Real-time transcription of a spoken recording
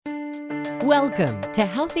Welcome to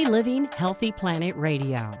Healthy Living, Healthy Planet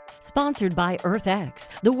Radio, sponsored by EarthX,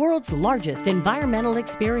 the world's largest environmental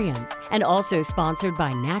experience, and also sponsored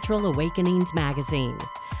by Natural Awakenings magazine.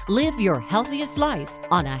 Live your healthiest life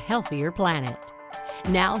on a healthier planet.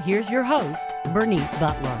 Now, here's your host, Bernice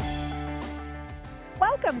Butler.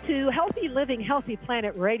 Welcome to Healthy Living, Healthy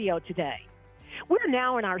Planet Radio today. We're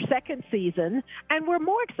now in our second season, and we're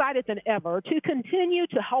more excited than ever to continue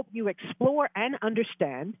to help you explore and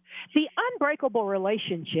understand the unbreakable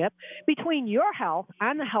relationship between your health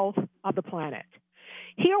and the health of the planet.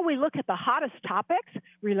 Here we look at the hottest topics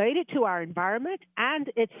related to our environment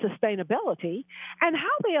and its sustainability and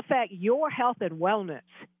how they affect your health and wellness.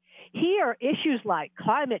 Here, issues like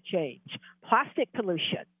climate change, plastic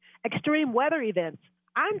pollution, extreme weather events,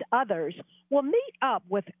 and others will meet up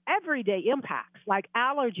with everyday impacts like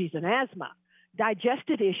allergies and asthma,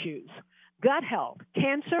 digestive issues, gut health,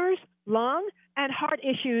 cancers, lung and heart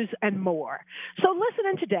issues, and more. So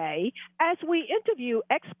listen in today as we interview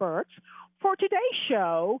experts for today's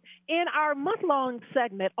show in our month-long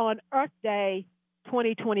segment on Earth Day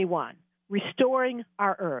 2021, Restoring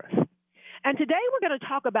Our Earth. And today we're going to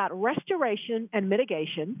talk about restoration and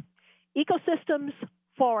mitigation, ecosystems,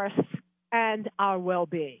 forests, and our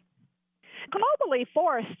well-being. Globally,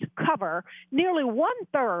 forests cover nearly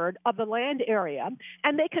one-third of the land area,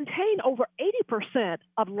 and they contain over 80%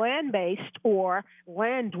 of land-based or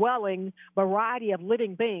land-dwelling variety of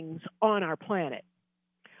living beings on our planet.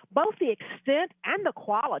 Both the extent and the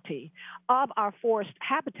quality of our forest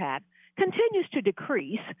habitat continues to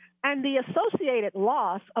decrease, and the associated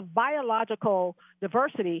loss of biological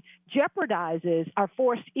diversity jeopardizes our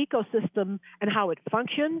forest ecosystem and how it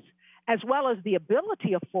functions, as well as the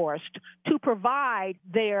ability of forests to provide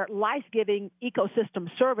their life-giving ecosystem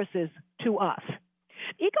services to us.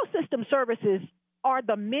 Ecosystem services are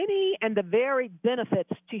the many and the varied benefits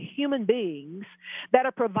to human beings that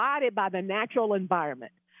are provided by the natural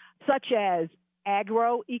environment, such as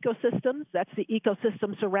agro-ecosystems, that's the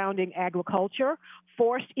ecosystem surrounding agriculture,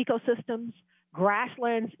 forest ecosystems,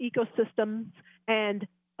 grasslands ecosystems, and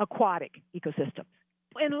aquatic ecosystems.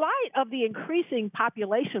 In light of the increasing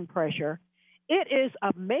population pressure, it is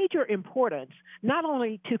of major importance not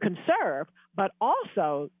only to conserve, but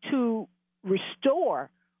also to restore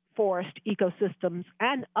forest ecosystems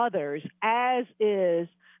and others, as is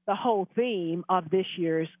the whole theme of this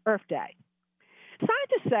year's Earth Day.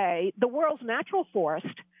 Scientists say the world's natural forest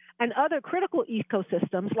and other critical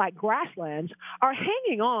ecosystems like grasslands are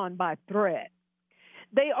hanging on by a thread.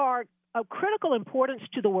 They are of critical importance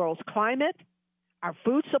to the world's climate, our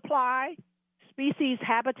food supply, species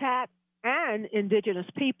habitat, and indigenous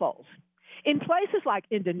peoples. In places like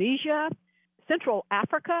Indonesia, Central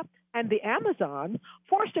Africa, and the Amazon,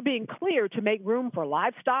 forests are being cleared to make room for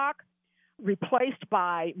livestock, replaced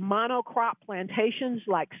by monocrop plantations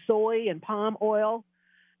like soy and palm oil.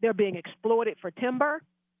 They're being exploited for timber,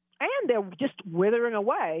 and they're just withering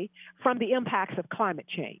away from the impacts of climate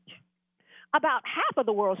change. About half of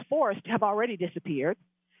the world's forests have already disappeared,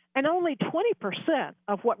 and only 20%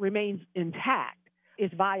 of what remains intact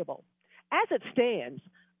is viable. As it stands,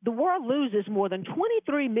 the world loses more than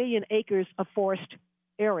 23 million acres of forest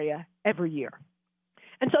area every year.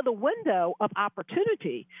 And so the window of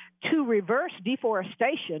opportunity to reverse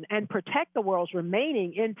deforestation and protect the world's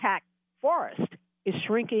remaining intact forest is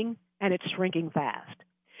shrinking, and it's shrinking fast.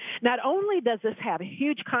 Not only does this have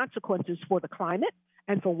huge consequences for the climate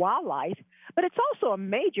and for wildlife, but it's also a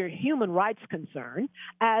major human rights concern,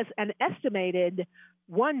 as an estimated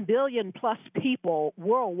 1 billion plus people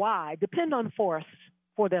worldwide depend on forests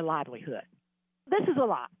for their livelihood. This is a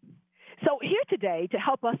lot. So here today to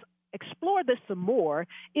help us explore this some more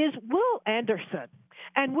is Will Anderson,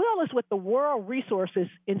 and Will is with the World Resources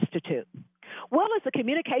Institute. Will is the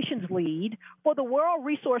communications lead for the World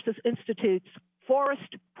Resources Institute's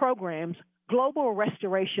Forest Program's Global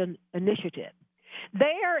Restoration Initiative.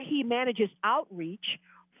 There, he manages outreach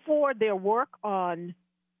for their work on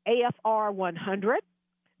AFR 100,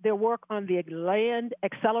 their work on the Land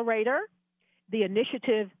Accelerator, the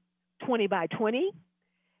Initiative 20 by 20,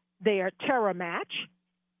 their Terra Match,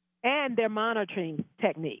 and their monitoring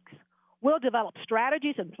techniques. Will develop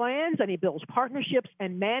strategies and plans, and he builds partnerships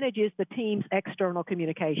and manages the team's external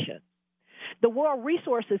communication. The World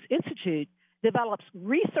Resources Institute develops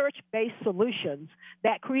research-based solutions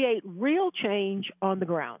that create real change on the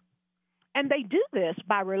ground. And they do this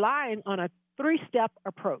by relying on a three-step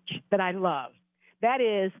approach that I love. That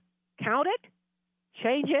is, count it,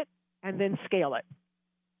 change it, and then scale it.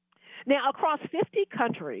 Now, across 50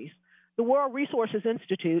 countries, the World Resources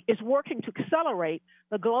Institute is working to accelerate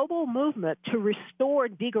the global movement to restore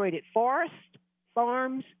degraded forests,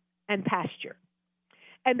 farms, and pasture.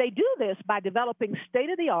 And they do this by developing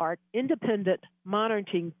state-of-the-art independent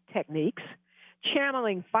monitoring techniques,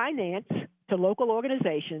 channeling finance to local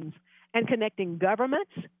organizations, and connecting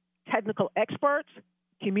governments, technical experts,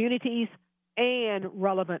 communities, and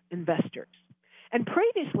relevant investors. And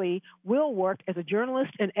previously, Will worked as a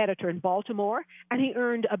journalist and editor in Baltimore, and he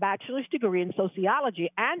earned a bachelor's degree in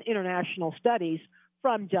sociology and international studies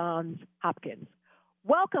from Johns Hopkins.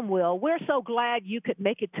 Welcome, Will. We're so glad you could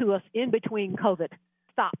make it to us in between COVID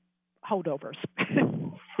stop holdovers.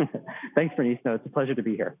 Thanks, Bernice. No, it's a pleasure to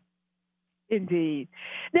be here. Indeed.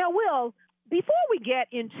 Now, Will, before we get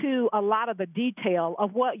into a lot of the detail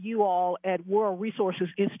of what you all at World Resources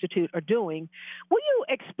Institute are doing, will you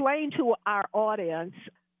explain to our audience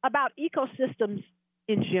about ecosystems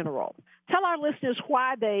in general? Tell our listeners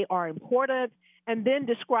why they are important, and then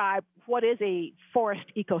describe what is a forest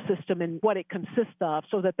ecosystem and what it consists of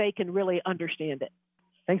so that they can really understand it.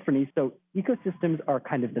 Thanks, Bernice. So ecosystems are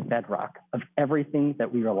kind of the bedrock of everything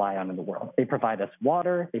that we rely on in the world. They provide us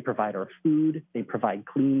water, they provide our food, they provide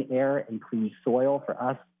clean air and clean soil for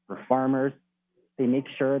us, for farmers. They make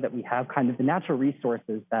sure that we have kind of the natural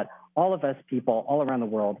resources that all of us people all around the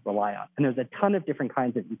world rely on. And there's a ton of different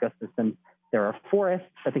kinds of ecosystems. There are forests.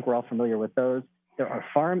 I think we're all familiar with those. There are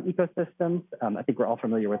farm ecosystems. I think we're all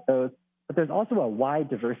familiar with those. But there's also a wide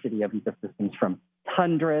diversity of ecosystems, from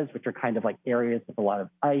tundras, which are kind of like areas with a lot of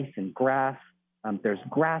ice and grass. There's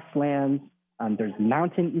grasslands. There's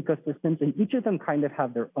mountain ecosystems, and each of them kind of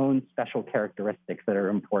have their own special characteristics that are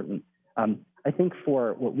important. I think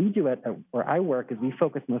for what we do at where I work is we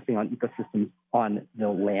focus mostly on ecosystems on the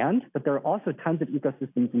land, but there are also tons of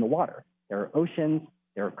ecosystems in the water. There are oceans,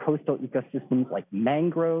 there are coastal ecosystems like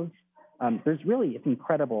mangroves. It's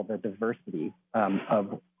incredible the diversity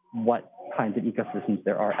of what kinds of ecosystems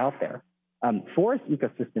there are out there. Forest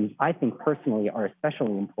ecosystems, I think personally, are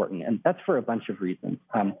especially important, and that's for a bunch of reasons.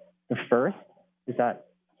 The first is that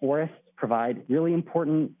forests provide really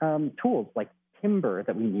important tools like timber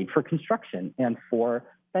that we need for construction and for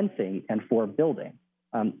fencing and for building.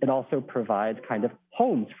 It also provides kind of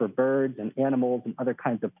homes for birds and animals and other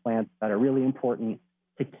kinds of plants that are really important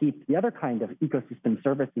to keep the other kind of ecosystem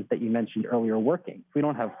services that you mentioned earlier working. If we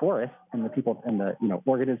don't have forests and the people and the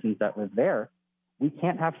organisms that live there, we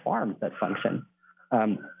can't have farms that function.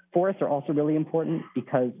 Forests are also really important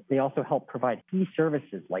because they also help provide key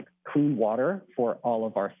services like clean water for all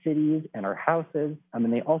of our cities and our houses.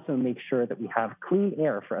 And they also make sure that we have clean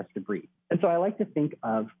air for us to breathe. And so I like to think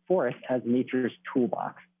of forests as nature's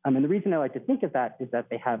toolbox. And the reason I like to think of that is that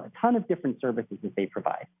they have a ton of different services that they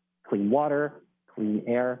provide: clean water, clean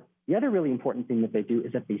air. The other really important thing that they do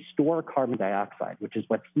is that they store carbon dioxide, which is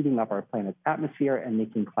what's heating up our planet's atmosphere and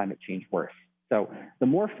making climate change worse. So the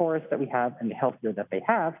more forests that we have and the healthier that they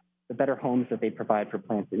have, the better homes that they provide for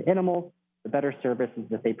plants and animals, the better services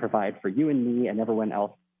that they provide for you and me and everyone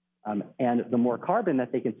else, and the more carbon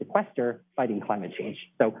that they can sequester fighting climate change.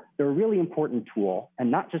 So they're a really important tool, and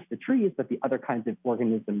not just the trees, but the other kinds of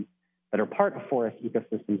organisms that are part of forest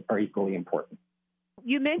ecosystems are equally important.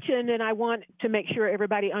 You mentioned, and I want to make sure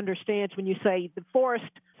everybody understands when you say the forest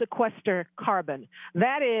sequester carbon.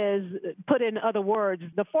 That is, put in other words,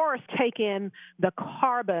 the forests take in the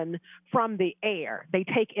carbon from the air. They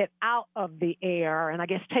take it out of the air and I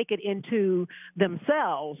guess take it into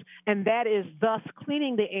themselves. And that is thus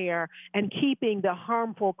cleaning the air and keeping the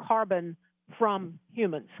harmful carbon from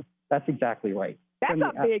humans. That's exactly right. That's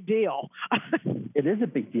a big deal. It is a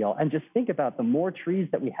big deal. And just think about the more trees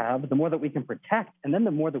that we have, the more that we can protect, and then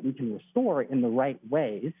the more that we can restore in the right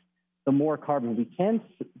ways, the more carbon we can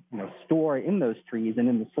store in those trees and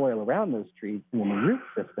in the soil around those trees and in the root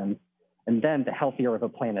systems, and then the healthier of a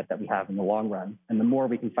planet that we have in the long run, and the more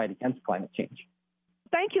we can fight against climate change.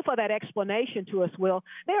 Thank you for that explanation to us, Will.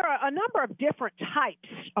 There are a number of different types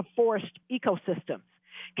of forest ecosystems.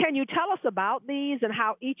 Can you tell us about these and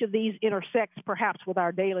how each of these intersects perhaps with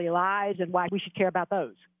our daily lives and why we should care about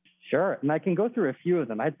those? Sure, and I can go through a few of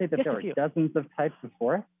them. I'd say that there are dozens of types of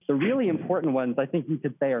forests. The really important ones, I think you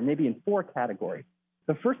could say, are maybe in four categories.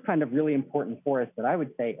 The first kind of really important forests that I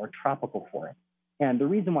would say are tropical forests. And the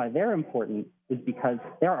reason why they're important is because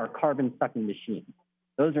there are carbon-sucking machines.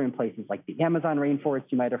 Those are in places like the Amazon rainforest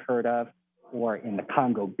you might have heard of, or in the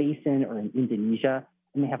Congo Basin or in Indonesia.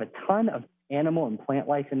 And they have a ton of animal and plant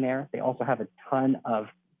life in there. They also have a ton of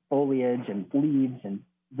foliage and leaves and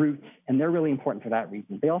roots, and they're really important for that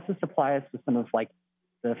reason. They also supply us with some of like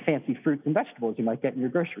the fancy fruits and vegetables you might get in your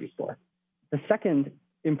grocery store. The second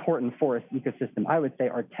important forest ecosystem, I would say,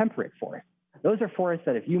 are temperate forests. Those are forests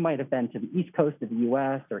that if you might have been to the east coast of the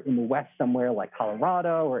US or in the west somewhere like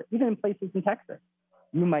Colorado or even in places in Texas,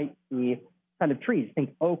 you might see kind of trees.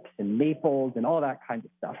 Think oaks and maples and all that kind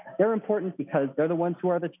of stuff. They're important because they're the ones who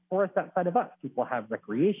are the forests outside of us. People have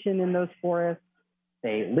recreation in those forests.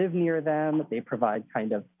 They live near them. They provide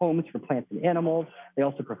kind of homes for plants and animals. They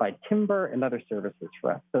also provide timber and other services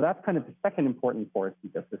for us. So that's kind of the second important forest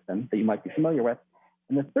ecosystem that you might be familiar with.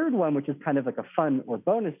 And the third one, which is kind of like a fun or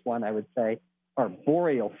bonus one, I would say, are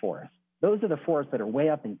boreal forests. Those are the forests that are way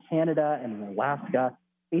up in Canada and in Alaska,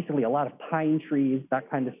 basically a lot of pine trees, that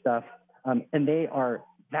kind of stuff. And they are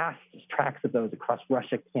vast tracts of those across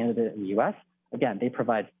Russia, Canada, and the US. Again, they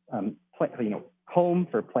provide home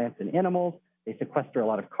for plants and animals. They sequester a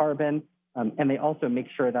lot of carbon, and they also make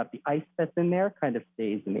sure that the ice that's in there kind of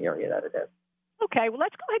stays in the area that it is. Okay, well,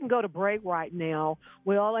 let's go ahead and go to break right now,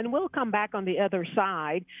 Will, and we'll come back on the other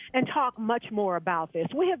side and talk much more about this.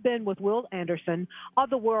 We have been with Will Anderson of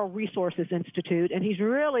the World Resources Institute, and he's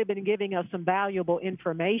really been giving us some valuable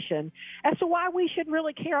information as to why we should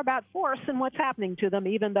really care about forests and what's happening to them,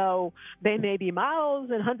 even though they may be miles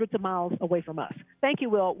and hundreds of miles away from us. Thank you,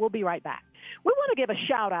 Will. We'll be right back. We want to give a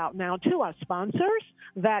shout-out now to our sponsors.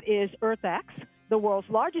 That is EarthX, the world's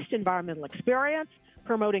largest environmental experience,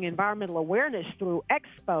 promoting environmental awareness through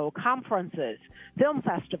expo, conferences, film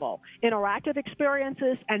festival, interactive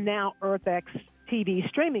experiences, and now EarthX TV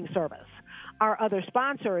streaming service. Our other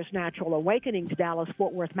sponsor is Natural Awakenings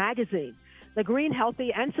Dallas-Fort Worth Magazine, the Green,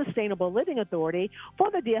 Healthy, and Sustainable Living Authority for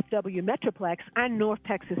the DFW Metroplex and North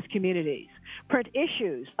Texas communities. Print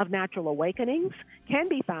issues of Natural Awakenings can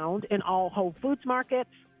be found in all Whole Foods markets,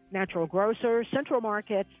 natural grocers, central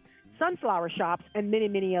markets, sunflower shops, and many,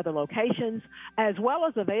 many other locations, as well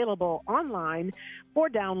as available online for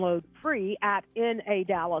download free at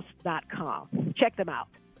nadallas.com. Check them out.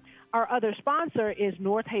 Our other sponsor is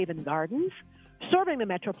North Haven Gardens, serving the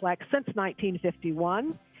Metroplex since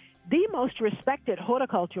 1951, the most respected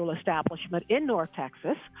horticultural establishment in North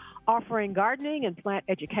Texas, offering gardening and plant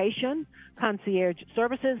education, concierge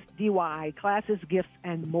services, DIY classes, gifts,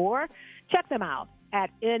 and more. Check them out at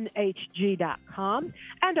nhg.com.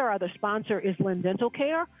 And our other sponsor is Lynn Dental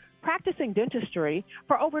Care, practicing dentistry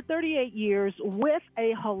for over 38 years with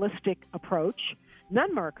a holistic approach,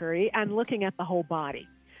 none mercury, and looking at the whole body.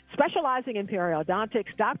 Specializing in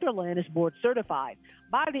periodontics, Dr. Lynn is board certified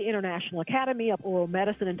by the International Academy of Oral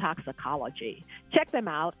Medicine and Toxicology. Check them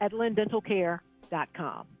out at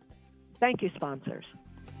lynndentalcare.com. Thank you, sponsors.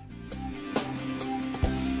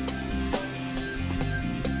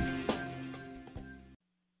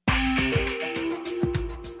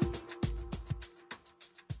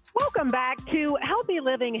 Welcome back to Healthy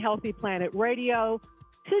Living, Healthy Planet Radio,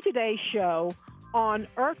 to today's show on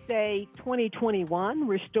Earth Day 2021,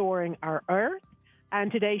 Restoring Our Earth.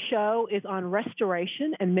 And today's show is on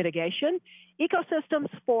restoration and mitigation, ecosystems,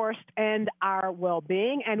 forest, and our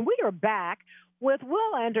well-being. And we are back with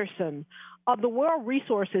Will Anderson of the World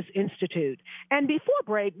Resources Institute. And before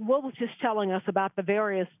break, Will was just telling us about the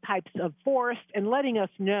various types of forest and letting us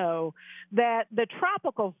know that the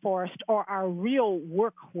tropical forests are our real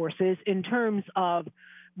workhorses in terms of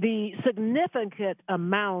the significant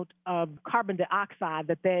amount of carbon dioxide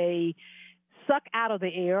that they suck out of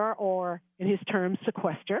the air, or in his terms,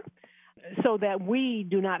 sequester, so that we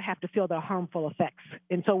do not have to feel their harmful effects.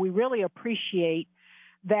 And so we really appreciate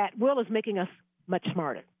that Will is making us much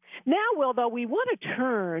smarter. Now, Will, though, we want to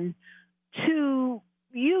turn to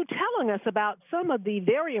you telling us about some of the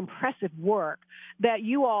very impressive work that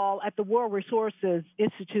you all at the World Resources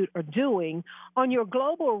Institute are doing on your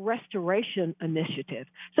Global Restoration Initiative.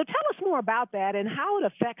 So tell us more about that and how it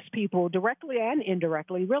affects people directly and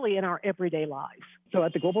indirectly, really, in our everyday lives. So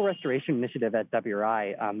at the Global Restoration Initiative at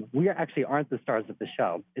WRI, we actually aren't the stars of the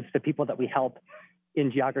show. It's the people that we help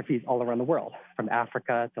in geographies all around the world, from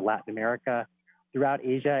Africa to Latin America, throughout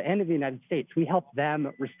Asia and in the United States. We help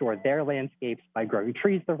them restore their landscapes by growing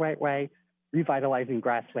trees the right way, revitalizing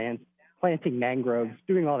grasslands, planting mangroves,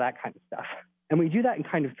 doing all that kind of stuff. And we do that in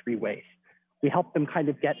kind of three ways. We help them kind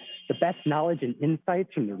of get the best knowledge and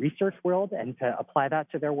insights from the research world and to apply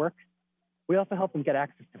that to their work. We also help them get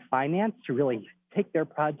access to finance to really take their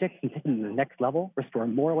projects and take them to the next level, restore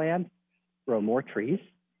more land, grow more trees.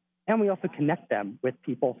 And we also connect them with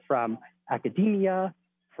people from academia,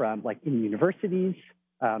 from like in universities,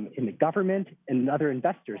 in the government, and other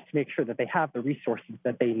investors to make sure that they have the resources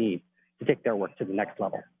that they need to take their work to the next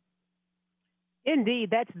level. Indeed,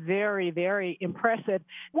 that's very, very impressive.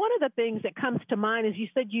 One of the things that comes to mind is you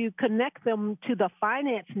said you connect them to the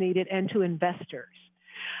finance needed and to investors.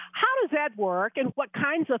 How does that work, and what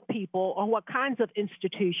kinds of people or what kinds of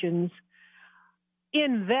institutions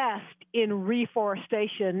invest in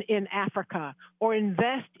reforestation in Africa or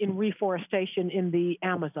invest in reforestation in the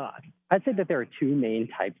Amazon? I'd say that there are two main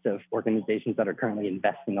types of organizations that are currently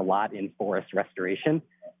investing a lot in forest restoration.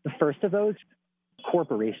 The first of those,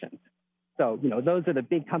 corporations. So, those are the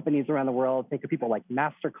big companies around the world. Think of people like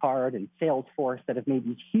MasterCard and Salesforce that have made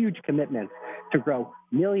these huge commitments to grow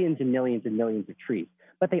millions and millions and millions of trees.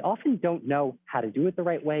 But they often don't know how to do it the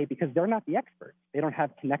right way because they're not the experts. They don't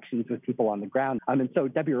have connections with people on the ground. And so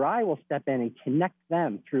WRI will step in and connect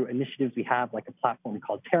them through initiatives we have, like a platform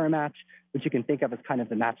called TerraMatch, which you can think of as kind of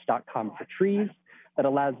the Match.com for trees, that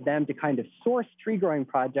allows them to kind of source tree growing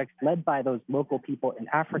projects led by those local people in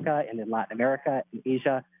Africa and in Latin America and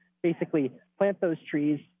Asia. Basically, plant those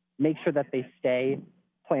trees, make sure that they stay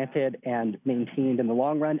planted and maintained in the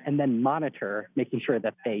long run, and then monitor, making sure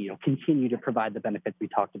that they continue to provide the benefits we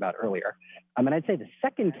talked about earlier. And I'd say the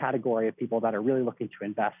second category of people that are really looking to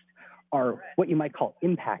invest are what you might call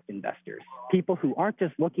impact investors, people who aren't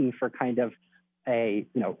just looking for kind of a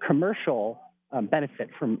commercial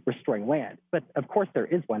benefit from restoring land. But of course, there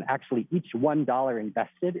is one. Actually, each $1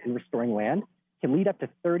 invested in restoring land can lead up to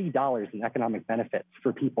 $30 in economic benefits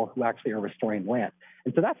for people who actually are restoring land.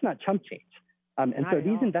 And so that's not chump change. And so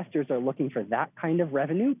these investors are looking for that kind of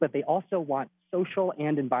revenue, but they also want social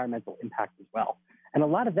and environmental impact as well. And a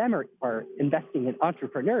lot of them are investing in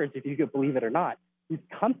entrepreneurs, if you could believe it or not, whose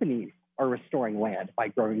companies are restoring land by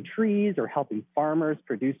growing trees or helping farmers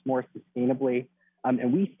produce more sustainably.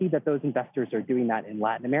 And we see that those investors are doing that in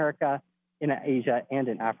Latin America, in Asia, and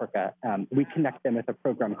in Africa. We connect them with a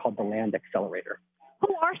program called the Land Accelerator.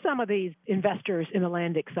 Who are some of these investors in the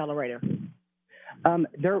Land Accelerator?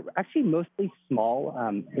 They're actually mostly small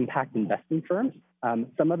impact investing firms.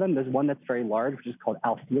 Some of them, there's one that's very large, which is called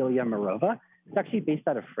Althelia Morova. It's actually based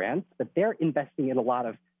out of France, but they're investing in a lot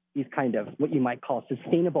of these kind of what you might call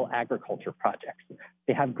sustainable agriculture projects.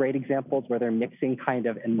 They have great examples where they're mixing kind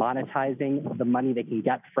of and monetizing the money they can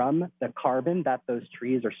get from the carbon that those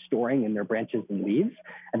trees are storing in their branches and leaves,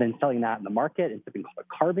 and then selling that in the market. It's something called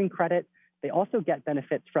a carbon credit. They also get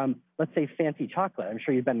benefits from, let's say, fancy chocolate. I'm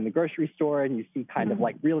sure you've been in the grocery store and you see kind of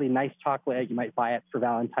like really nice chocolate. You might buy it for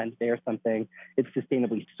Valentine's Day or something. It's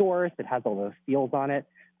sustainably sourced. It has all those seals on it.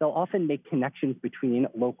 They'll often make connections between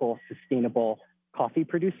local sustainable coffee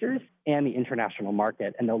producers and the international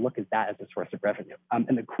market, and they'll look at that as a source of revenue.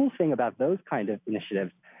 And the cool thing about those kind of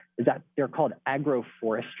initiatives is that they're called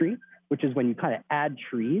agroforestry, which is when you kind of add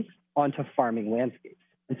trees onto farming landscapes.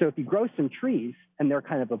 And so if you grow some trees and they're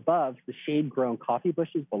kind of above the shade-grown coffee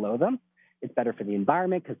bushes below them, it's better for the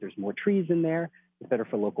environment because there's more trees in there. It's better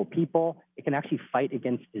for local people. It can actually fight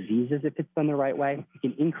against diseases if it's done the right way. It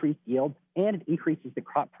can increase yield, and it increases the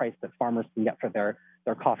crop price that farmers can get for their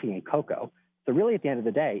coffee and cocoa. So really, at the end of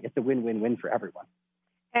the day, it's a win-win-win for everyone.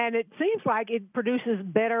 And it seems like it produces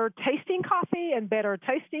better tasting coffee and better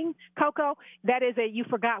tasting cocoa. That is you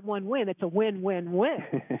forgot one win. It's a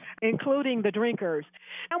win-win-win, including the drinkers.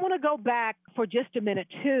 I want to go back for just a minute,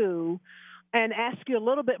 too, and ask you a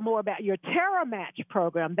little bit more about your TerraMatch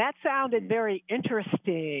program. That sounded very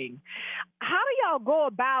interesting. How do y'all go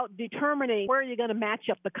about determining where you're going to match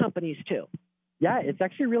up the companies to? Yeah, it's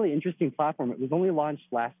actually a really interesting platform. It was only launched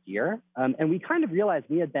last year, and we kind of realized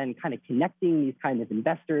we had been kind of connecting these kind of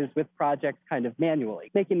investors with projects kind of manually,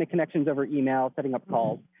 making the connections over email, setting up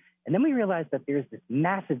calls. And then we realized that there's this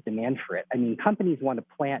massive demand for it. I mean, companies want to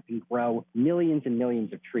plant and grow millions and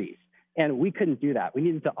millions of trees, and we couldn't do that. We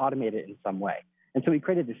needed to automate it in some way. And so we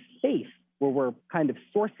created this space where we're kind of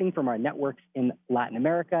sourcing from our networks in Latin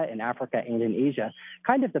America, in Africa, and in Asia,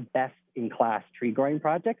 kind of the best-in-class tree-growing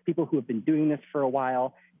projects, people who have been doing this for a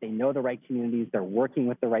while, they know the right communities, they're working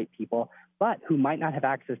with the right people, but who might not have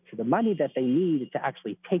access to the money that they need to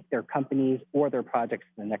actually take their companies or their projects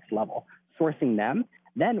to the next level. Sourcing them,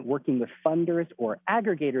 then working with funders or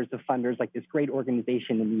aggregators of funders, like this great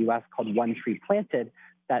organization in the US called One Tree Planted,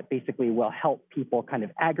 that basically will help people kind of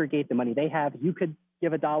aggregate the money they have. You could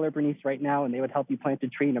give $1, Bernice, right now, and they would help you plant a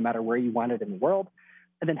tree no matter where you want it in the world.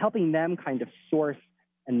 And then helping them kind of source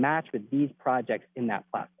and match with these projects in that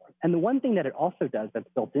platform. And the one thing that it also does that's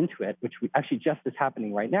built into it, which we actually just is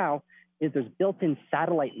happening right now, is there's built-in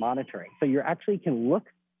satellite monitoring. So you actually can look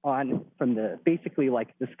on from basically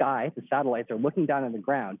like the sky, the satellites are looking down on the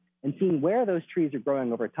ground and seeing where those trees are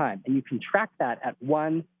growing over time. And you can track that at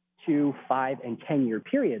 1, 2, 5, and 10-year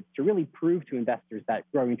periods to really prove to investors that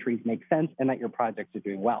growing trees make sense and that your projects are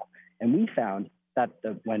doing well. And we found that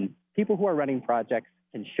when people who are running projects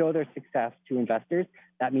can show their success to investors,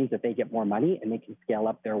 that means that they get more money and they can scale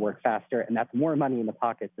up their work faster. And that's more money in the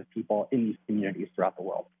pockets of people in these communities throughout the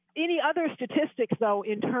world. Any other statistics, though,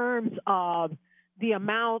 in terms of the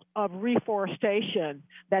amount of reforestation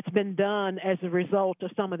that's been done as a result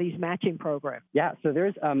of some of these matching programs? Yeah, so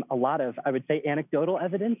there's a lot of, I would say, anecdotal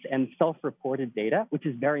evidence and self-reported data, which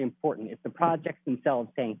is very important. It's the projects themselves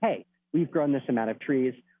saying, hey, we've grown this amount of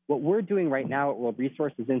trees. What we're doing right now at World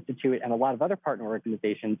Resources Institute and a lot of other partner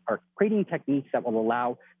organizations are creating techniques that will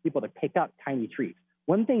allow people to pick up tiny trees.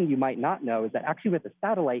 One thing you might not know is that actually with the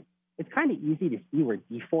satellite, it's kind of easy to see where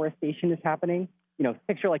deforestation is happening. You know,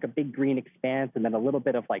 picture like a big green expanse and then a little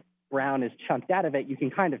bit of like brown is chunked out of it. You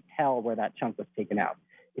can kind of tell where that chunk was taken out.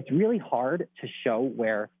 It's really hard to show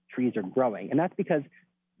where trees are growing. And that's because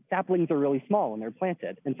saplings are really small when they're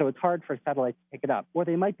planted. And so it's hard for satellites to pick it up. Or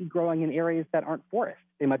they might be growing in areas that aren't forests.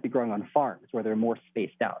 They might be growing on farms where they're more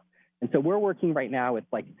spaced out. And so we're working right now with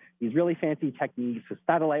like these really fancy techniques with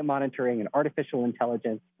satellite monitoring and artificial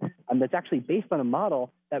intelligence that's actually based on a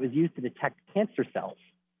model that was used to detect cancer cells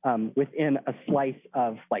within a slice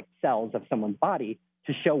of like cells of someone's body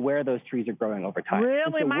to show where those trees are growing over time.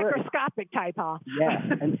 Really microscopic type, huh? Yeah,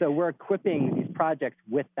 and so we're equipping these projects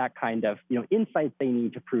with that kind of, insights they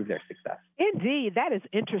need to prove their success. Indeed, that is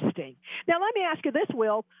interesting. Now, let me ask you this,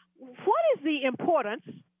 Will. What is the importance,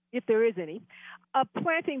 if there is any, of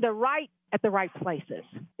planting at the right places?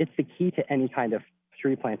 It's the key to any kind of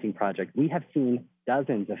tree planting project. We have seen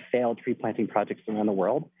dozens of failed tree planting projects around the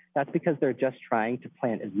world. That's because they're just trying to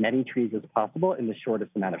plant as many trees as possible in the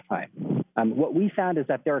shortest amount of time. What we found is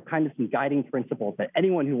that there are kind of some guiding principles that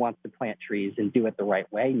anyone who wants to plant trees and do it the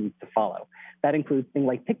right way needs to follow. That includes things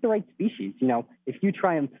like pick the right species. If you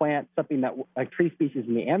try and plant something that a tree species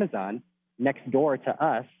in the Amazon next door to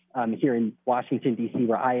us here in Washington, D.C.,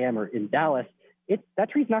 where I am, or in Dallas, that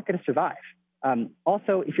tree's not going to survive.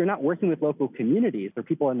 Also, if you're not working with local communities or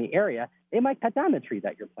people in the area, they might cut down the tree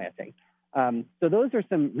that you're planting. So those are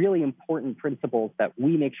some really important principles that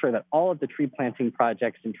we make sure that all of the tree planting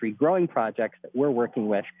projects and tree growing projects that we're working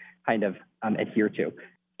with kind of adhere to.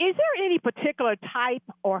 Is there any particular type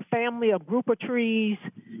or family or group of trees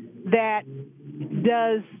that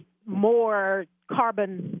does more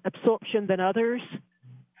carbon absorption than others?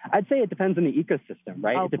 I'd say it depends on the ecosystem,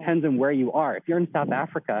 right? Okay. It depends on where you are. If you're in South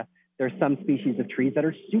Africa, there's some species of trees that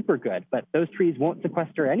are super good, but those trees won't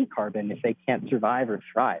sequester any carbon if they can't survive or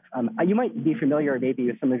thrive. You might be familiar maybe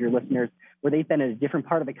with some of your listeners where they've been in a different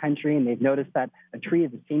part of the country and they've noticed that a tree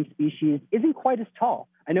of the same species isn't quite as tall.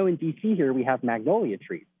 I know in DC here we have magnolia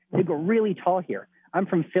trees. They go really tall here. I'm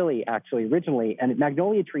from Philly, actually, originally, and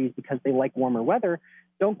magnolia trees, because they like warmer weather,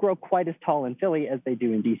 don't grow quite as tall in Philly as they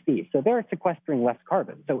do in DC. So they're sequestering less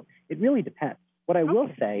carbon. So it really depends. What I will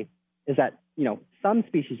say is that, some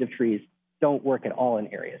species of trees don't work at all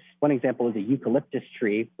in areas. One example is a eucalyptus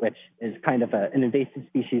tree, which is kind of an invasive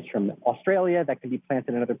species from Australia that can be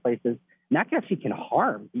planted in other places. And that actually can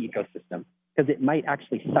harm the ecosystem because it might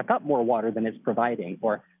actually suck up more water than it's providing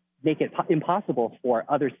or make it impossible for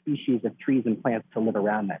other species of trees and plants to live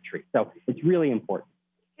around that tree. So it's really important.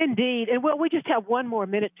 Indeed. And we just have one more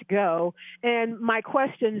minute to go. And my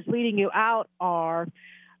questions leading you out are,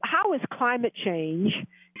 how is climate change,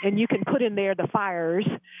 and you can put in there the fires,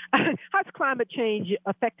 how's climate change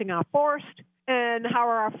affecting our forest, and how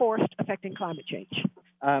are our forests affecting climate change?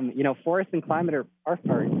 Forest and climate are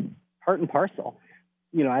part and parcel.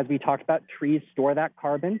 As we talked about, trees store that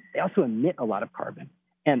carbon. They also emit a lot of carbon.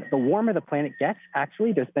 And the warmer the planet gets,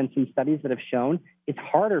 actually, there's been some studies that have shown it's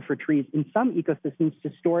harder for trees in some ecosystems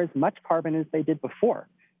to store as much carbon as they did before.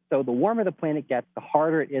 So the warmer the planet gets, the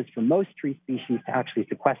harder it is for most tree species to actually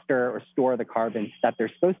sequester or store the carbon that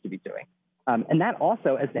they're supposed to be doing. And that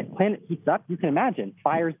also, as the planet heats up, you can imagine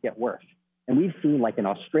fires get worse. And we've seen, like in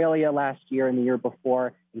Australia last year and the year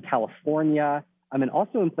before, in California, and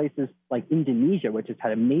also in places like Indonesia, which has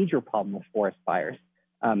had a major problem with forest fires,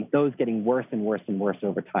 those getting worse and worse and worse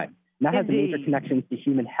over time. And that has a major connection to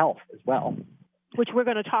human health as well, which we're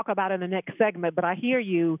going to talk about in the next segment. But I hear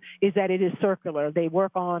you is that it is circular. They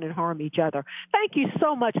work on and harm each other. Thank you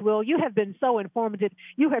so much, Will. You have been so informative.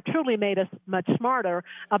 You have truly made us much smarter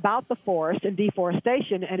about the forest and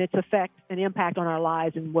deforestation and its effect and impact on our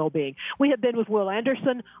lives and well-being. We have been with Will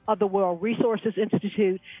Anderson of the World Resources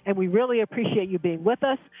Institute, and we really appreciate you being with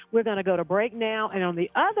us. We're going to go to break now, and on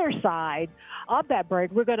the other side of that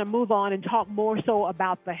break, we're going to move on and talk more so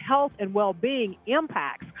about the health and well-being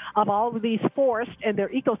impacts of all of these forests and their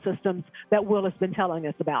ecosystems that Will has been telling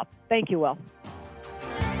us about. Thank you, Will.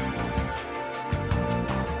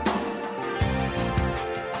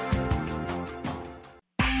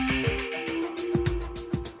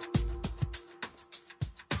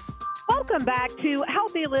 Welcome back to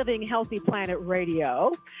Healthy Living, Healthy Planet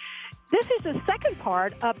Radio. This is the second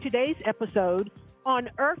part of today's episode on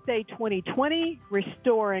Earth Day 2020,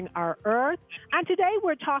 Restoring Our Earth. And today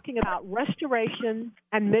we're talking about restoration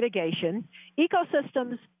and mitigation,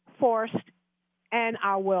 ecosystems, forest, and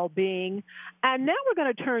our well-being. And now we're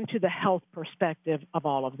going to turn to the health perspective of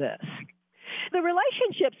all of this. The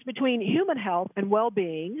relationships between human health and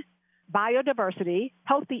well-being, biodiversity,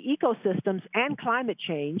 healthy ecosystems, and climate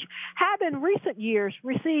change have in recent years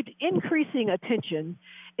received increasing attention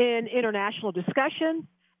in international discussion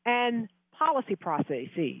and policy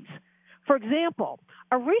processes. For example,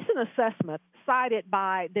 a recent assessment cited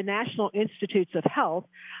by the National Institutes of Health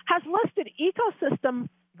has listed ecosystem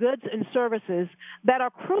goods and services that are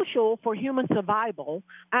crucial for human survival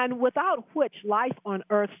and without which life on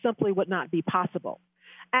Earth simply would not be possible.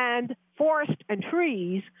 And forest and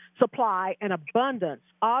trees supply an abundance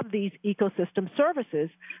of these ecosystem services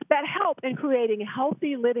that help in creating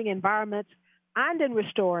healthy living environments and in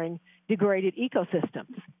restoring degraded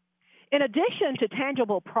ecosystems. In addition to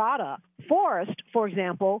tangible products, forests, for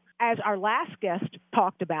example, as our last guest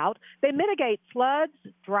talked about, they mitigate floods,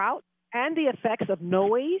 drought, and the effects of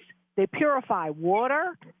noise. They purify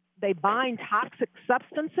water. They bind toxic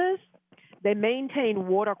substances. They maintain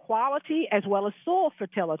water quality as well as soil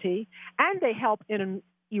fertility, and they help in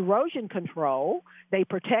erosion control. They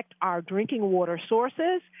protect our drinking water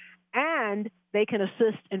sources, and they can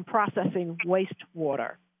assist in processing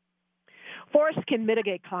wastewater. Forests can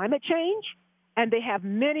mitigate climate change, and they have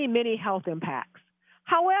many, many health impacts.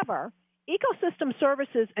 However, ecosystem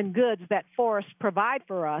services and goods that forests provide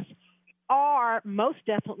for us are most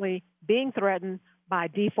definitely being threatened by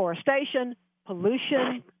deforestation,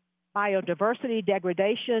 pollution, biodiversity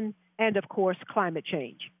degradation, and, of course, climate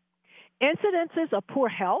change. Incidences of poor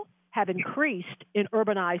health have increased in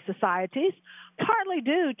urbanized societies, partly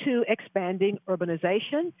due to expanding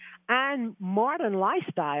urbanization and modern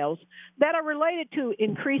lifestyles that are related to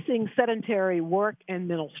increasing sedentary work and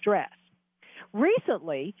mental stress.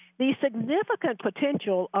 Recently, the significant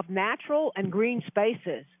potential of natural and green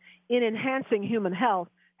spaces in enhancing human health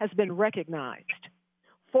has been recognized.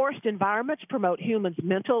 Forest environments promote humans'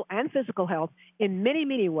 mental and physical health in many,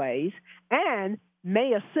 many ways and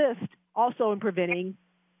may assist also in preventing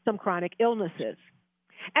some chronic illnesses.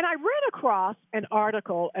 And I ran across an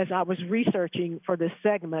article as I was researching for this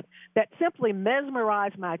segment that simply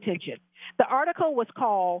mesmerized my attention. The article was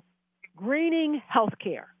called Greening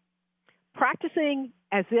Healthcare, Practicing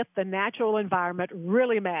as if the Natural Environment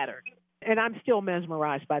Really Mattered. And I'm still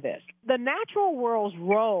mesmerized by this. The natural world's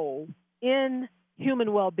role in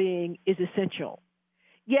human well-being is essential.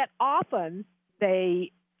 Yet often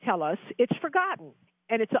they tell us it's forgotten,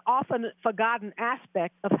 and it's an often forgotten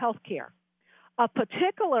aspect of healthcare. A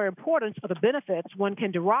particular importance of the benefits one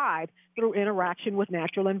can derive through interaction with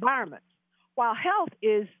natural environments. While health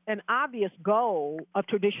is an obvious goal of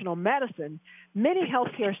traditional medicine, many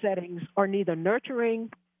healthcare settings are neither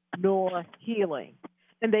nurturing nor healing.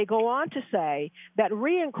 And they go on to say that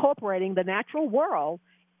reincorporating the natural world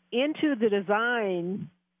into the design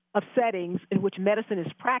of settings in which medicine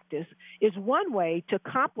is practiced is one way to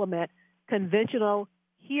complement conventional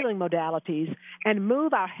healing modalities and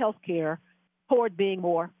move our healthcare toward being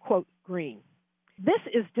more, quote, green. This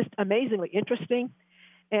is just amazingly interesting,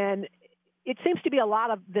 and it seems to be a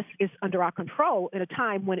lot of this is under our control in a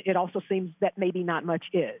time when it also seems that maybe not much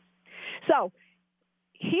is. So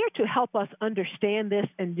here to help us understand this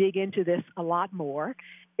and dig into this a lot more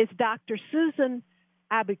is Dr. Susan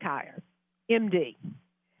Abukair, MD.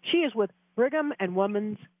 She is with Brigham and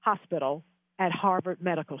Women's Hospital at Harvard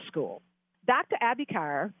Medical School. Dr.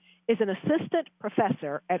 Abukair is an assistant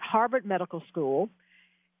professor at Harvard Medical School.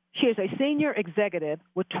 She is a senior executive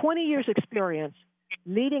with 20 years' experience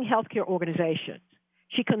leading healthcare organizations.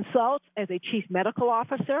 She consults as a chief medical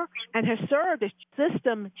officer and has served as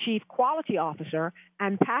system chief quality officer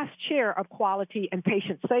and past chair of quality and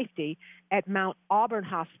patient safety at Mount Auburn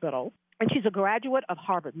Hospital. And she's a graduate of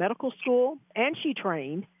Harvard Medical School, and she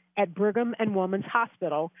trained at Brigham and Women's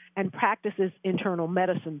Hospital and practices internal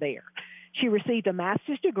medicine there. She received a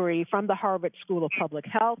master's degree from the Harvard School of Public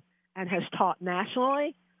Health and has taught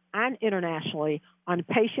nationally and internationally on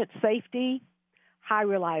patient safety, high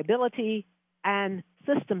reliability, and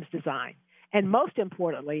systems design. And most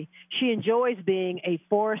importantly, she enjoys being a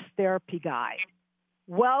forest therapy guide.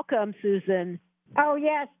 Welcome, Susan. Oh,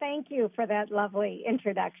 yes. Thank you for that lovely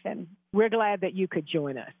introduction. We're glad that you could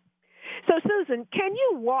join us. So, Susan, can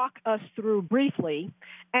you walk us through briefly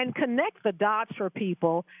and connect the dots for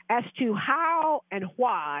people as to how and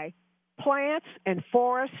why plants and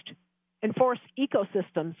forest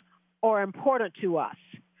ecosystems are important to us,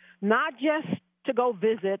 not just to go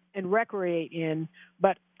visit and recreate in,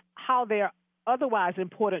 but how they're otherwise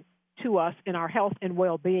important to us in our health and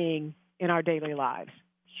well-being in our daily lives?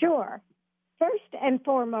 Sure. First and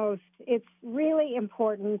foremost, it's really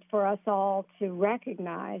important for us all to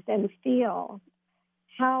recognize and feel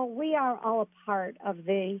how we are all a part of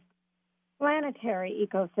the planetary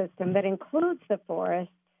ecosystem that includes the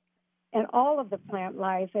forests and all of the plant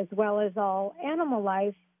life, as well as all animal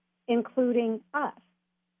life, including us.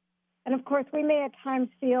 And of course, we may at times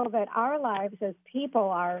feel that our lives as people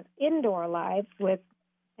are indoor lives with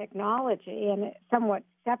technology and somewhat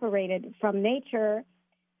separated from nature,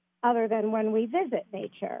 other than when we visit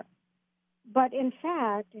nature. But in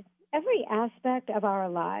fact, every aspect of our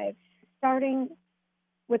lives, starting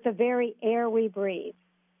with the very air we breathe,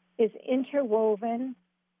 is interwoven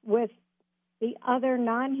with the other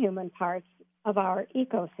non-human parts of our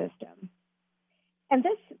ecosystem. And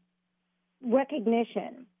this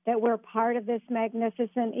recognition that we're part of this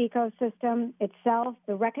magnificent ecosystem itself,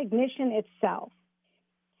 the recognition itself,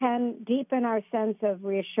 can deepen our sense of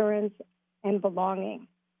reassurance and belonging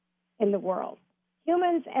in the world.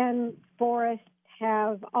 Humans and forests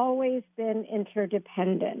have always been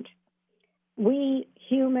interdependent. We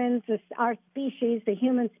humans, our species, the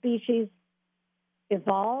human species,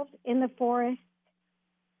 evolved in the forest.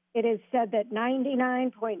 It is said that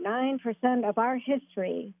 99.9% of our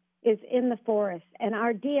history is in the forest, and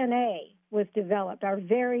our DNA was developed. Our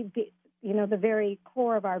the very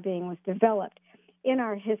core of our being was developed in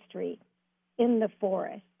our history in the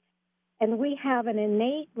forest. And we have an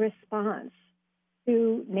innate response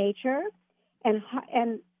to nature,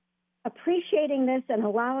 and appreciating this and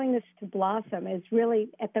allowing this to blossom is really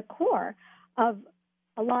at the core of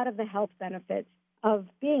a lot of the health benefits of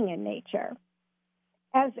being in nature.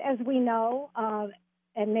 As we know,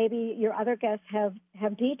 and maybe your other guests have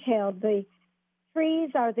detailed, the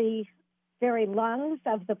trees are the very lungs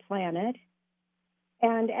of the planet.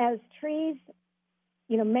 And as trees,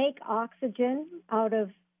 make oxygen out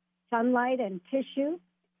of sunlight and tissue,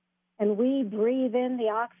 and we breathe in the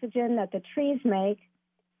oxygen that the trees make,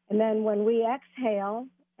 and then when we exhale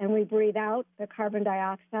and we breathe out the carbon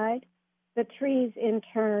dioxide, the trees in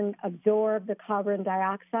turn absorb the carbon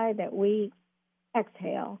dioxide that we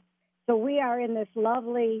exhale. So we are in this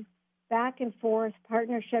lovely back and forth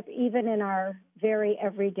partnership, even in our very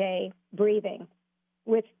everyday breathing,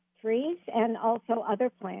 with trees and also other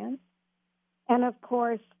plants. And of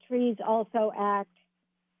course, trees also act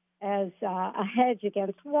as a hedge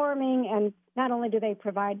against warming, and not only do they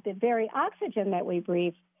provide the very oxygen that we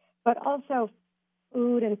breathe, but also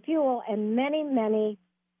food and fuel and many, many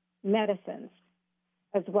medicines,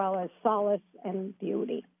 as well as solace and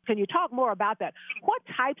beauty. Can you talk more about that? What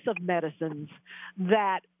types of medicines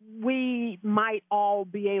that we might all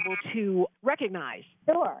be able to recognize?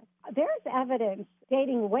 Sure. There's evidence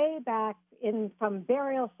dating way back from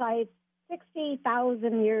burial sites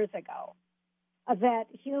 60,000 years ago that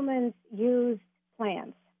humans used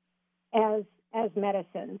plants as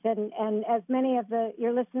medicines. And as many of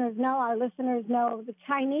your listeners know, our listeners know, the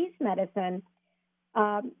Chinese medicine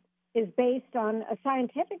is based on a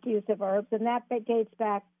scientific use of herbs, and that dates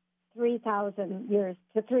back 3,000 years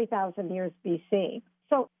BC.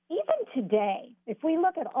 So even today, if we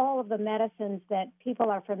look at all of the medicines that people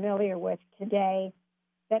are familiar with today,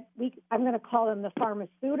 I'm going to call them the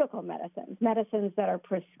pharmaceutical medicines that are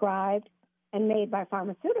prescribed and made by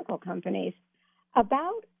pharmaceutical companies,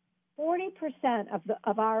 about 40%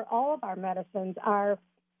 of all of our medicines are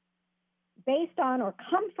based on or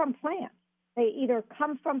come from plants. They either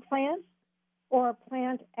come from plants or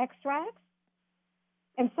plant extracts,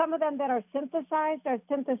 and some of them that are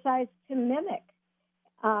synthesized to mimic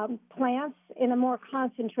plants in a more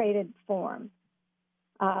concentrated form.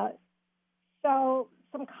 So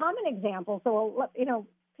some common examples,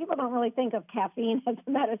 people don't really think of caffeine as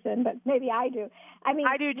a medicine, but maybe I do.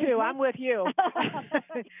 I do too. I'm with you.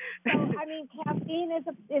 Caffeine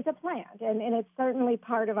is a plant, and it's certainly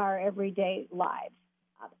part of our everyday lives.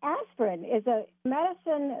 Aspirin is a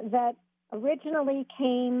medicine that originally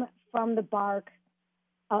came from the bark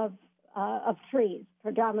of trees,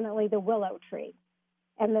 predominantly the willow tree.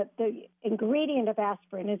 And the ingredient of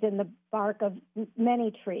aspirin is in the bark of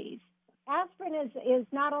many trees. Aspirin is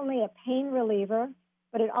not only a pain reliever,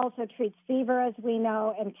 but it also treats fever, as we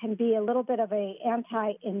know, and can be a little bit of an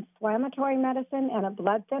anti-inflammatory medicine and a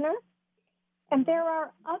blood thinner. And there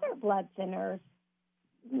are other blood thinners.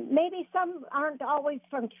 Maybe some aren't always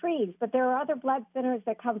from trees, but there are other blood thinners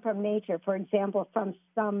that come from nature, for example, from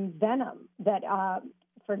some venom that,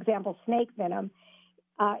 for example, snake venom.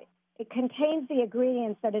 It contains the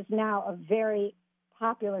ingredients that is now a very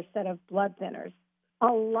popular set of blood thinners. A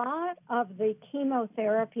lot of the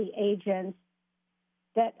chemotherapy agents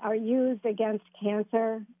that are used against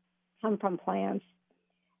cancer come from plants.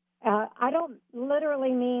 I don't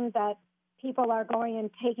literally mean that people are going and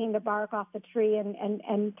taking the bark off the tree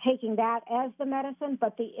and taking that as the medicine,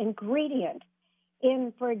 but the ingredient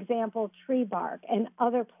in, for example, tree bark and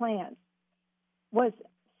other plants was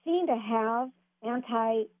seen to have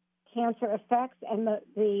anti-cancer effects, and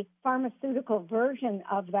the pharmaceutical version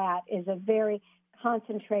of that is a very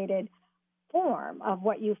concentrated form of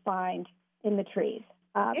what you find in the trees.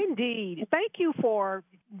 Indeed. Thank you for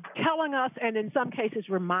telling us, and in some cases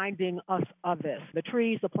reminding us of this. The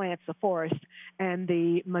trees, the plants, the forest, and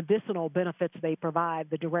the medicinal benefits they provide,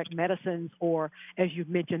 the direct medicines, or, as you've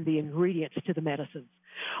mentioned, the ingredients to the medicines.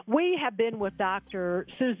 We have been with Dr.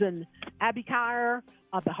 Susan Abikier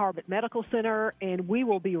of the Harvard Medical Center, and we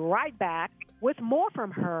will be right back with more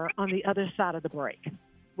from her on the other side of the break.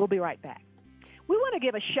 We'll be right back. We want to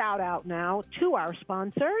give a shout-out now to our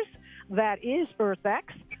sponsors. That is EarthX,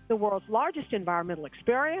 the world's largest environmental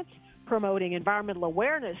experience, promoting environmental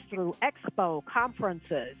awareness through expo,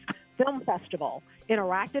 conferences, film festival,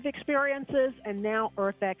 interactive experiences, and now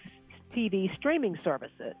EarthX TV streaming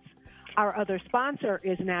services. Our other sponsor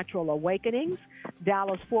is Natural Awakenings,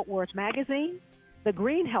 Dallas-Fort Worth Magazine, the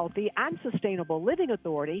Green, Healthy, and Sustainable Living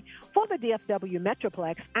Authority for the DFW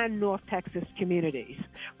Metroplex and North Texas communities.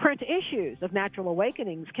 Print issues of Natural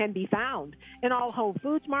Awakenings can be found in all Whole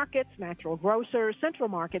Foods markets, natural grocers, Central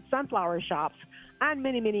Market, sunflower shops, and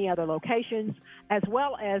many, many other locations, as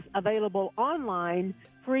well as available online,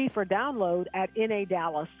 free for download at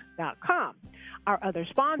nadallas.com. Our other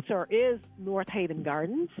sponsor is North Haven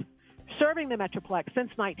Gardens, serving the Metroplex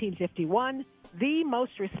since 1951, the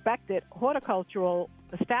most respected horticultural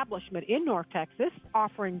establishment in North Texas,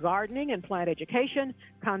 offering gardening and plant education,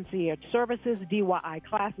 concierge services, DIY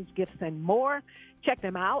classes, gifts, and more. Check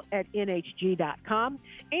them out at nhg.com.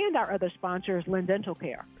 And our other sponsor is Lynn Dental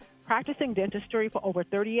Care, practicing dentistry for over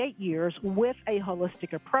 38 years with a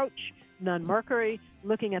holistic approach, none mercury,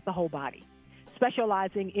 looking at the whole body.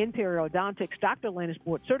 Specializing in periodontics, Dr. Lynn is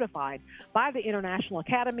board certified by the International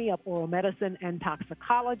Academy of Oral Medicine and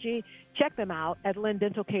Toxicology. Check them out at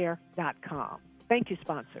lindentalcare.com. Thank you,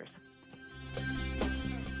 sponsors.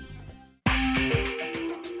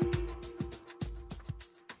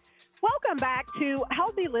 Welcome back to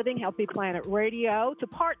Healthy Living, Healthy Planet Radio, to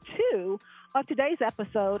part 2 of today's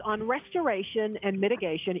episode on restoration and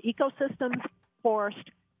mitigation, ecosystems, forest,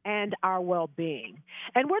 and our well-being.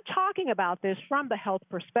 And we're talking about this from the health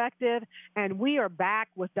perspective, and we are back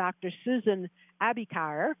with Dr. Susan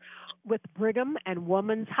Abikier with Brigham and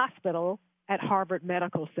Women's Hospital at Harvard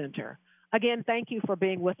Medical Center. Again, thank you for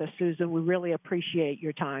being with us, Susan. We really appreciate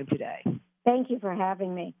your time today. Thank you for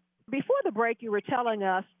having me. Before the break, you were telling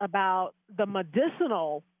us about the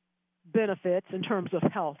medicinal benefits in terms of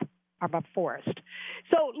health of a forest.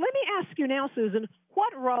 So let me ask you now, Susan,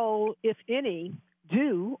 what role, if any,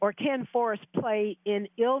 do or can forests play in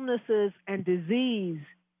illnesses and disease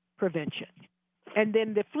prevention? And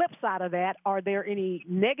then the flip side of that, are there any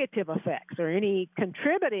negative effects or any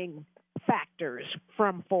contributing factors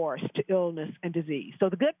from forest to illness and disease? So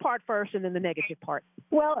the good part first and then the negative part.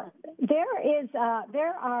 Well,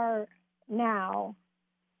 there are now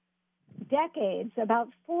decades, about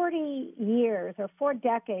 40 years or 4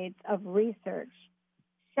 decades of research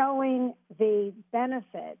showing the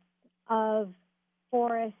benefits of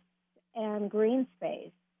forests and green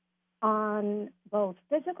space on both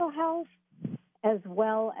physical health as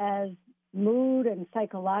well as mood and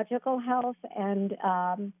psychological health and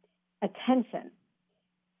attention.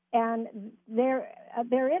 And there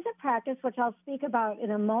is a practice, which I'll speak about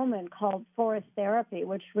in a moment, called forest therapy,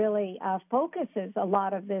 which really focuses a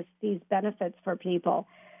lot of these benefits for people.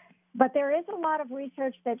 But there is a lot of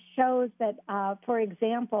research that shows that, for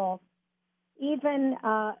example, even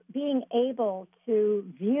being able to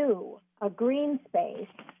view a green space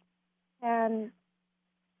can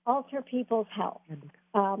alter people's health.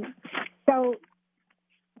 So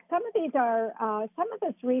some of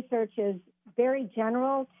this research is very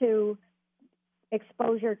general to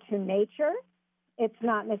exposure to nature. It's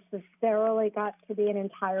not necessarily got to be an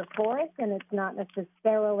entire forest, and it's not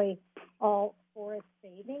necessarily all forest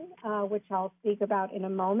saving, which I'll speak about in a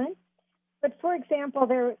moment. But for example,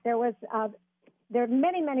 there are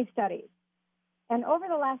many studies, and over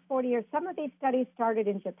the last 40 years, some of these studies started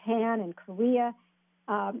in Japan and Korea,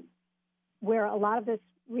 where a lot of this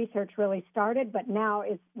research really started, but now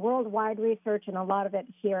it's worldwide research and a lot of it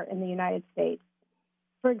here in the United States.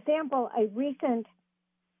 For example, a recent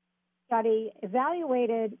study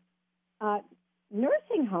evaluated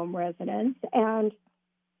nursing home residents and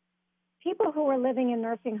people who were living in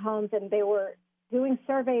nursing homes, and they were doing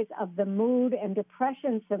surveys of the mood and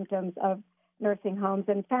depression symptoms of nursing homes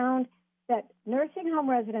and found that nursing home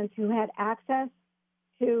residents who had access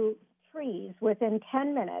to trees within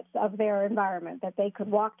 10 minutes of their environment, that they could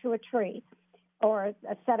walk to a tree or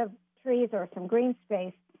a set of trees or some green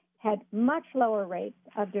space, had much lower rates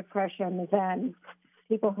of depression than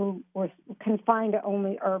people who were confined to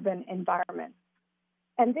only urban environments.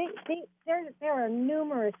 And there are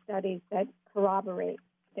numerous studies that corroborate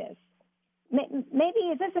this. Maybe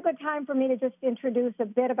is this a good time for me to just introduce a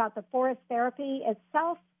bit about the forest therapy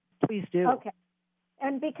itself? Please do. Okay.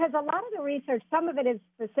 And because a lot of the research, some of it is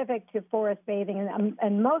specific to forest bathing,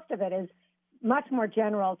 and most of it is much more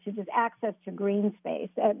general to just access to green space.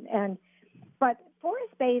 But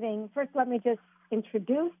forest bathing, first let me just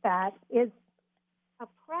introduce that, is a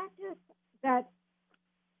practice that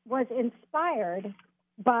was inspired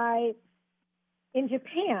in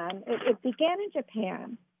Japan. It began in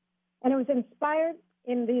Japan, and it was inspired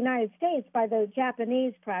in the United States by the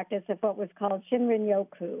Japanese practice of what was called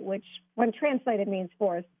Shinrin-yoku, which when translated means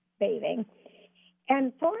forest bathing.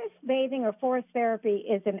 And forest bathing or forest therapy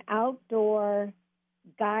is an outdoor,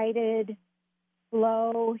 guided,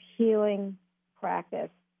 slow healing practice.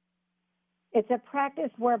 It's a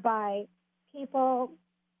practice whereby people,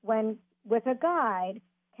 when with a guide,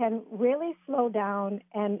 can really slow down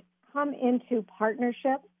and come into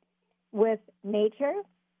partnership with nature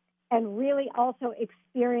and really also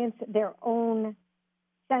experience their own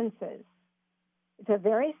senses. It's a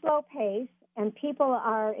very slow pace, and people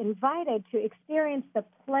are invited to experience the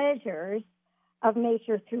pleasures of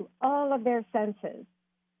nature through all of their senses,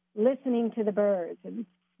 listening to the birds and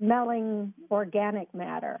smelling organic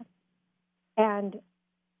matter, and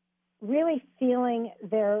really feeling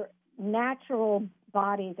their natural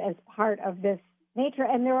bodies as part of this nature.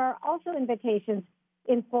 And there are also invitations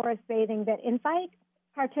in forest bathing that invite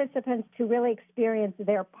participants to really experience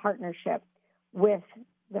their partnership with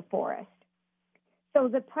the forest. So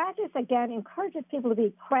the practice, again, encourages people to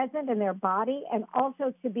be present in their body and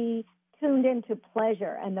also to be tuned into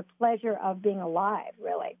pleasure and the pleasure of being alive,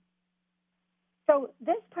 really. So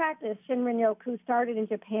this practice, Shinrin-yoku, started in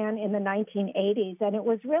Japan in the 1980s, and it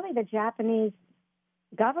was really the Japanese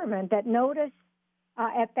government that noticed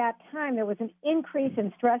at that time there was an increase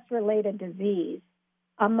in stress-related disease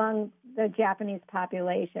among the Japanese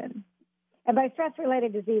population. And by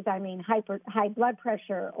stress-related disease, I mean high blood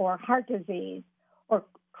pressure or heart disease or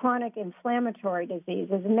chronic inflammatory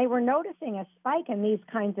diseases. And they were noticing a spike in these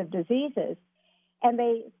kinds of diseases. And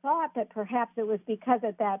they thought that perhaps it was because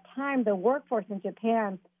at that time the workforce in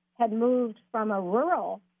Japan had moved from a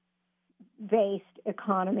rural-based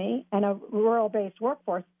economy and a rural-based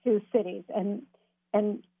workforce to cities and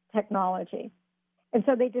technology. And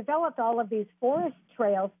so they developed all of these forest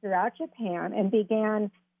trails throughout Japan and began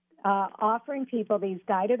offering people these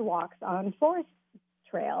guided walks on forest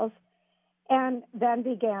trails, and then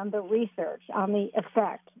began the research on the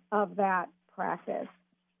effect of that practice.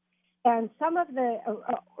 And some of the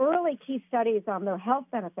early key studies on the health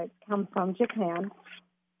benefits come from Japan.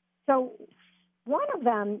 So one of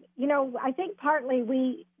them, I think partly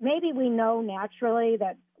we know naturally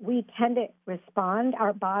that we tend to respond,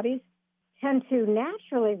 our bodies tend to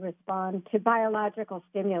naturally respond to biological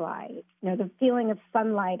stimuli, the feeling of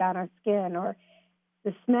sunlight on our skin or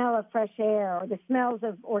the smell of fresh air or the smells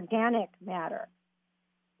of organic matter.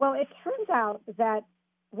 Well, it turns out that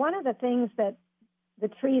one of the things that the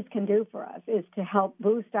trees can do for us is to help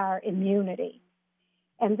boost our immunity.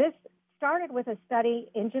 And this started with a study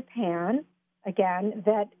in Japan, again,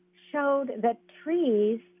 that showed that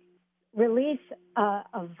trees release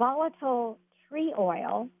a volatile tree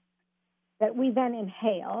oil that we then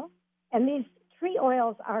inhale. And these tree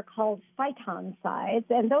oils are called phytoncides.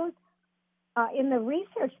 And those, in the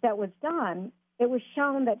research that was done, it was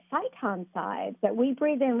shown that phytoncides that we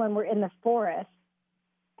breathe in when we're in the forest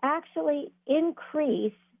actually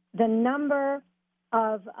increase the number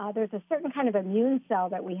of, there's a certain kind of immune cell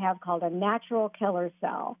that we have called a natural killer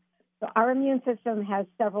cell. So our immune system has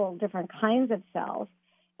several different kinds of cells,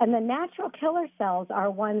 and the natural killer cells are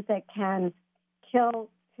ones that can kill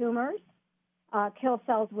tumors, kill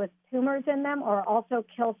cells with tumors in them, or also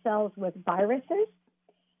kill cells with viruses.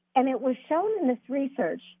 And it was shown in this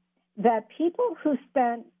research that people who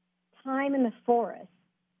spent time in the forest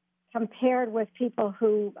compared with people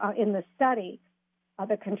who, in the study,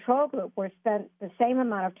 the control group, were spent the same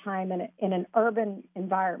amount of time in an urban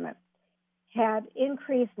environment, had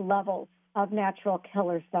increased levels of natural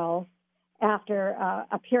killer cells after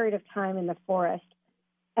a period of time in the forest.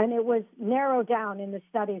 And it was narrowed down in the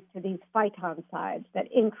studies to these phytoncides that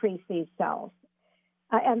increase these cells.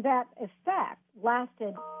 And that effect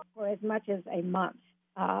lasted for as much as a month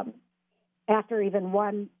after even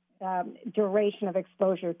one duration of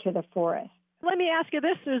exposure to the forest. Let me ask you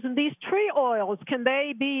this, Susan. These tree oils, can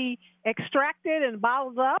they be extracted and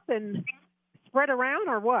bottled up and spread around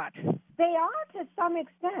or what? They are to some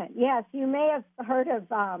extent, yes. You may have heard of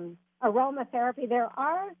aromatherapy. There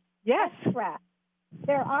are extracts.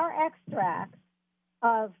 There are extracts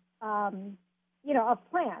of of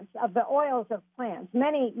plants, of the oils of plants,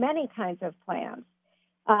 many kinds of plants.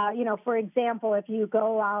 For example, if you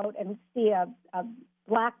go out and see a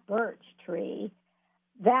black birch tree,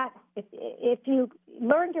 that if you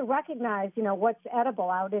learn to recognize, what's edible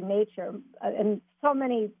out in nature, and so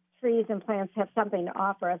many trees and plants have something to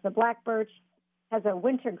offer us. The black birch has a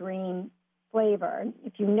wintergreen flavor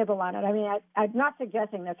if you nibble on it. I mean, I'm not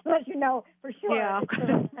suggesting this, but you know for sure it's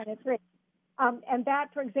the right kind of tree. And that,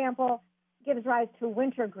 for example, gives rise to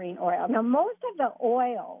wintergreen oil. Now, most of the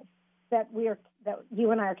oils that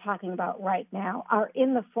you and I are talking about right now are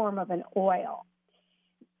in the form of an oil.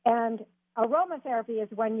 And aromatherapy is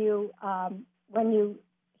when you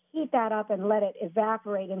heat that up and let it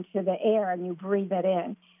evaporate into the air and you breathe it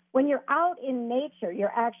in. When you're out in nature,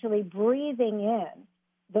 you're actually breathing in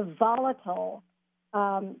the volatile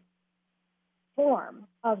form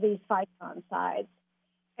of these phytoncides.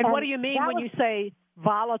 And what do you mean when you say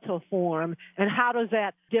volatile form, and how does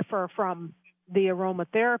that differ from the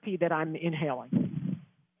aromatherapy that I'm inhaling?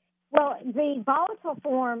 Well, the volatile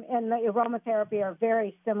form and the aromatherapy are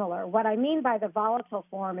very similar. What I mean by the volatile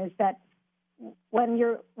form is that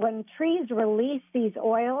when trees release these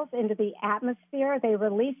oils into the atmosphere, they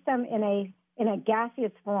release them in a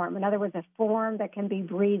gaseous form. In other words, a form that can be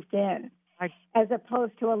breathed in, as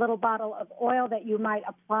opposed to a little bottle of oil that you might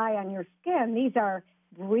apply on your skin. These are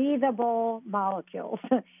breathable molecules,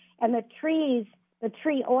 and the tree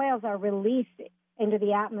oils are released into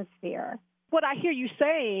the atmosphere. What I hear you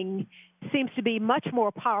saying seems to be much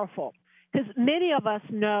more powerful, because many of us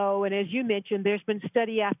know, and as you mentioned, there's been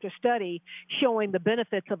study after study showing the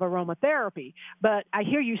benefits of aromatherapy. But I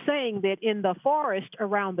hear you saying that in the forest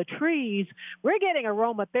around the trees, we're getting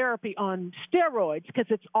aromatherapy on steroids because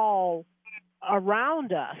it's all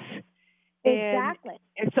around us. Exactly.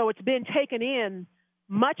 And so it's been taken in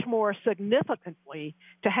much more significantly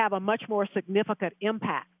to have a much more significant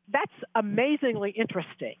impact. That's amazingly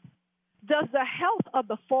interesting. Does the health of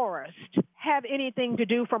the forest have anything to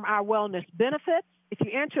do from our wellness benefits? If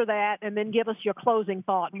you answer that and then give us your closing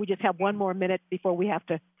thought, and we just have one more minute before we have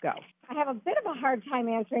to go. I have a bit of a hard time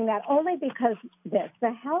answering that only because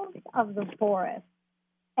the health of the forest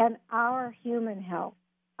and our human health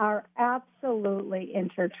are absolutely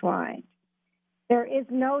intertwined. There is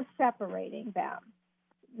no separating them.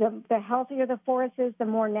 The healthier the forest is, the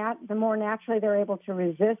more naturally they're able to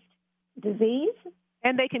resist disease.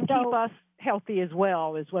 And they can keep us healthy as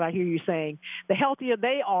well, is what I hear you saying. The healthier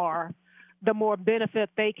they are, the more benefit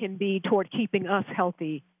they can be toward keeping us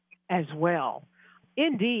healthy as well.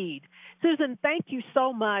 Indeed. Susan, thank you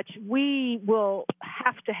so much. We will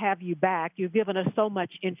have to have you back. You've given us so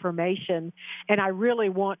much information, and I really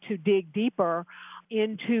want to dig deeper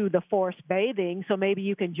into the forest bathing, so maybe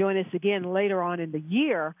you can join us again later on in the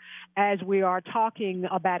year as we are talking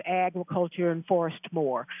about agriculture and forest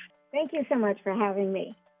more. Thank you so much for having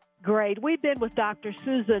me. Great. We've been with Dr.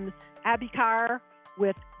 Susan Abikar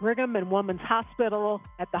with Brigham and Women's Hospital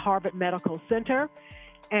at the Harvard Medical Center,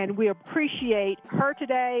 and we appreciate her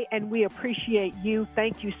today, and we appreciate you.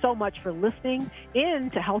 Thank you so much for listening in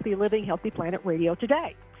to Healthy Living, Healthy Planet Radio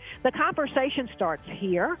today. The conversation starts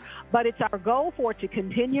here, but it's our goal for it to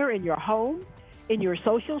continue in your home, in your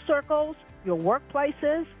social circles, your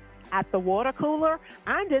workplaces, at the water cooler,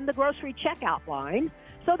 and in the grocery checkout line,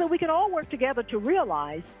 so that we can all work together to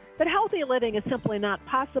realize that healthy living is simply not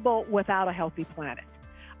possible without a healthy planet.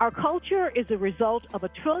 Our culture is a result of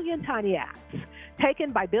 1 trillion tiny acts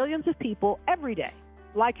taken by billions of people every day,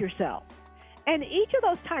 like yourself. And each of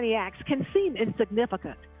those tiny acts can seem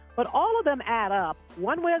insignificant, but all of them add up,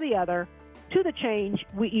 one way or the other, to the change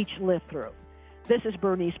we each live through. This is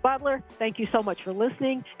Bernice Butler. Thank you so much for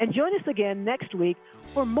listening, and join us again next week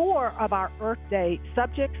for more of our Earth Day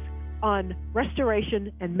subjects on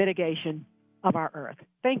restoration and mitigation of our Earth.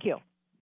 Thank you.